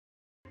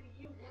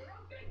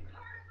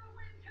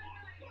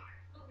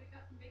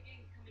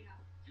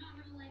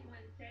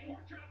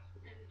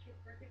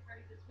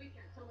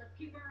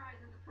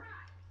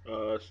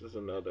This is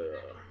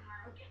another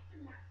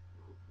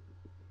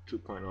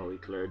 2.0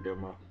 Eclair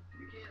demo.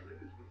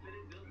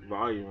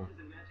 Volume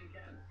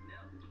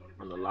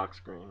on the lock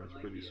screen is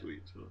pretty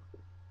sweet too.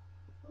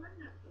 Well, I'm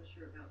not so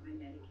sure about my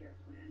Medicare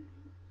plan.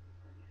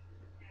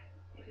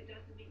 If it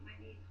doesn't meet my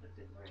needs, what's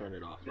it worth? Turn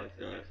it off like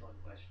that.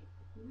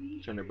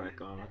 Turn it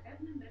back on.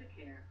 Aetna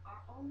Medicare,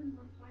 our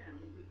all-in-one plan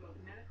includes both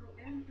medical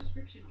and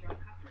prescription drug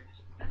coverage.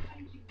 That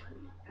saves you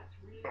money. That's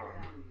real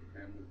value.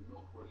 And with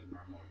no question,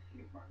 I'm always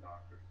keep my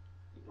doctor.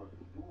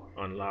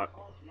 Unlock.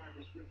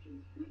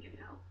 We can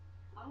help.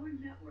 Our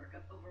network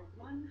of over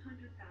 100,000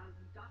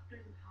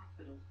 doctors and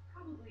hospitals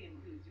probably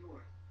includes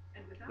yours.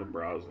 And without the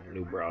browser,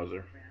 new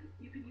browser,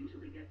 you can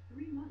usually get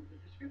 3 months of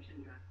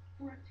prescription drugs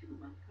for a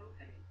 2-month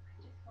copay. I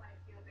just want to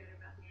feel better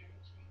about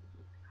managing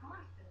the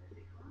cost of this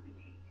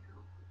economy, you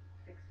know.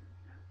 Fixing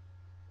that,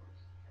 of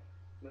course.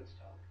 Let's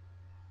talk.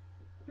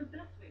 The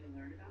best way to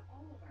learn about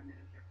all of our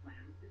Medicare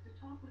plans is to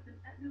talk with an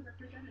Aetna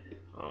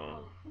representative.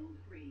 Call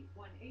toll-free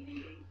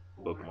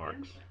 1-888-4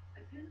 bookmarks.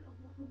 Attend a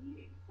local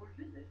meeting or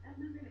visit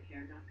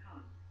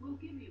aetnamedicare.com. We'll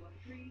give you a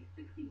free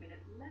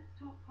 60-minute Let's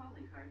Talk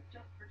calling card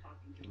just for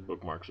talking to us.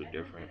 Bookmarks are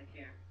different.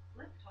 Medicare.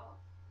 Let's talk.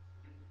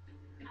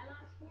 I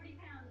lost 40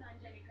 pounds on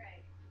Jenny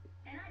Craig,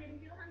 and I didn't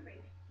feel hungry.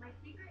 My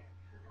secret?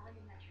 The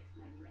volumetrics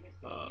menu.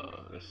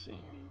 Let's see. See,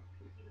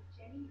 with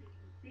Jenny, you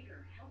can eat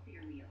bigger,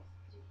 healthier meals.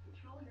 So you can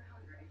control your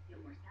hunger and feel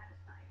more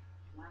satisfied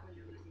while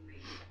you're losing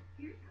weight.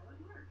 Here's how it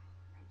works.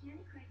 A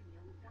Jenny Craig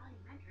meal with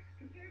volumetrics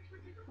compared to a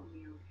typical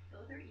meal.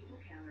 Both are equal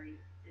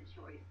calories. The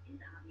choice is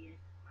obvious.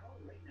 Call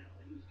right now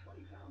and lose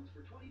 20 pounds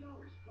for $20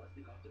 plus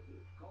the cost of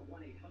food. Call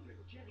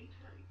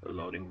 1-800-JENNY-20. The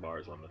loading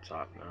bars on the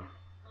top now.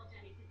 Call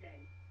Jenny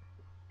today.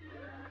 5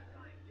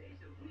 days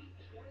a week,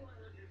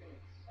 2,100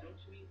 bucks. Don't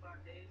you mean 5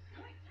 days?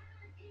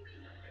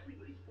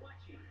 Everybody's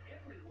watching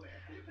everywhere.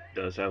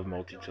 Does have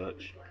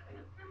multi-touch.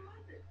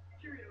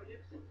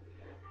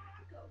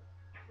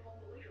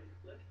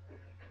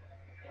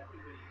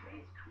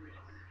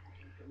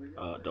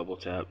 Double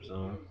tap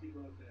zoom.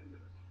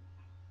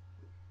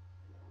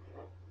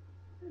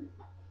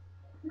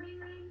 Ring, ring,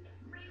 ring,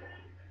 ring.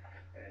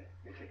 Hey,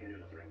 you're taking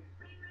your ring.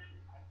 Ring, ring.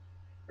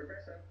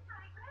 Professor?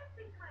 Hi, can I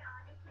speak to my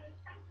aunt, please?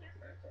 Thank you.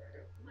 That's all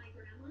right. My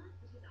grandma,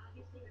 this is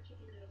obviously her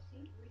chicken noodle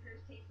soup. When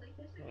hers tastes like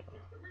this, I can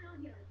just put my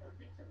own yellow phone.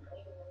 Thanks so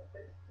much.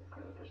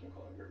 Another person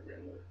calling her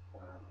grandmother.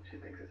 Wow, she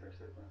thinks it's her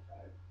sibling.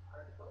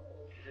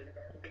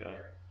 Okay.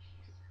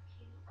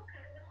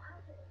 Okay, well,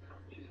 I'll hold.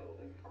 She's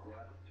holding.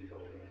 What? She's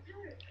holding. Tell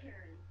her it's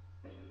Karen.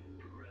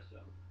 Progresso.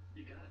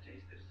 You gotta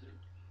taste this soup.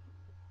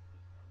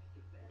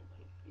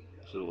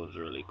 So what's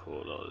really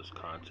cool though is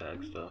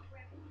contact stuff.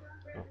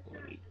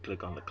 When you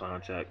click on the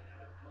contact,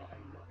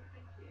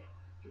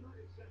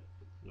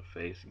 the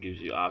face gives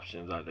you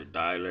options, either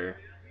dialer,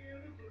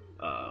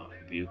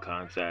 view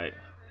contact,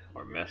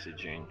 or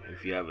messaging.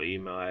 If you have an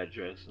email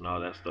address and all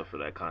that stuff for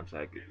that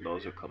contact,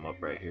 those will come up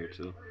right here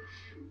too.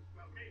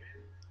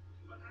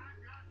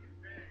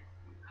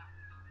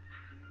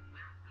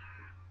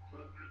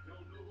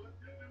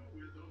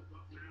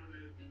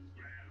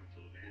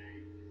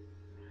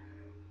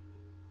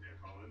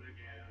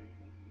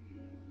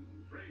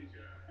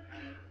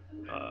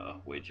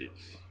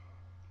 Widgets,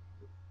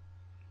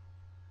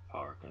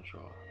 power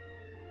control,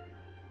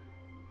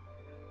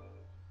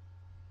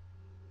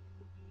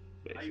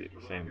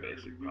 same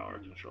basic power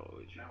control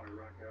widget. Now I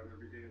rock out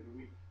every day of the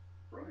week.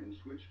 Brian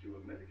switched to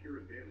a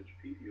Medicare Advantage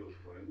PPO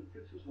plan that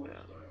fits his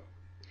lifestyle.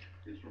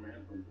 It's from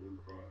Anthem Blue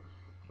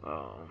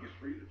Cross. He's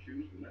free to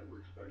choose the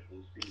network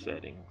specialist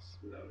settings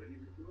without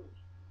any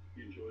referrals.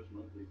 He enjoys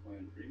monthly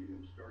plan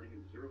premiums starting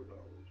at $0,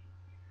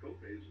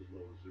 copays as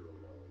low as $0,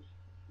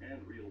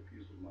 and real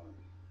peace of mind.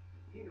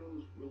 He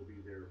knows we'll be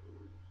there for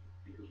him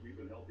because we've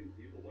been helping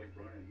people like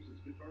Brian since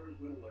guitars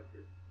went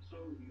electric. So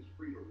he's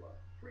free to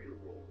rock, free to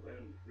roll,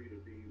 and free to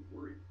be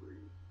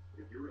worry-free.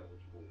 If you're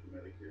eligible for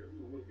Medicare,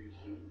 or will be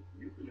soon,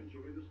 you can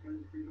enjoy this kind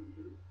of freedom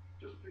too.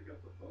 Just pick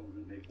up the phone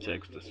and make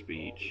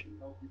text-to-speech.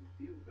 Can help you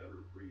feel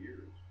better for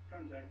years.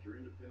 Contact your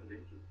independent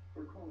agent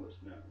or call us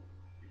now.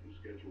 You can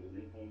schedule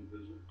an in-home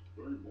visit,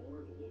 learn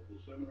more at a local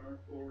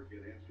seminar, or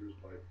get answers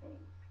by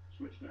phone.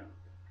 Switch now.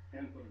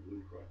 Anthem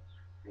Blue Cross.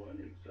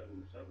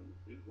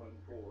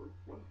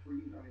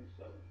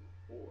 1-877-814-1397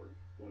 or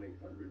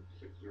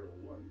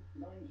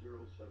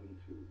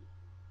 1-800-601-9072.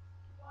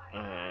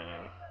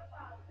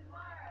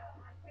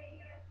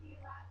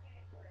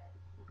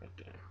 Right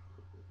there.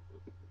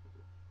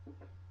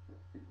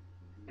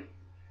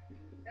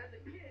 As a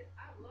kid,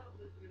 I love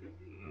listening to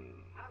music.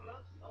 I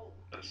love soul.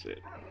 That's it.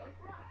 I love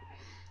rock.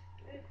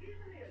 And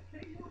even if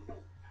they want to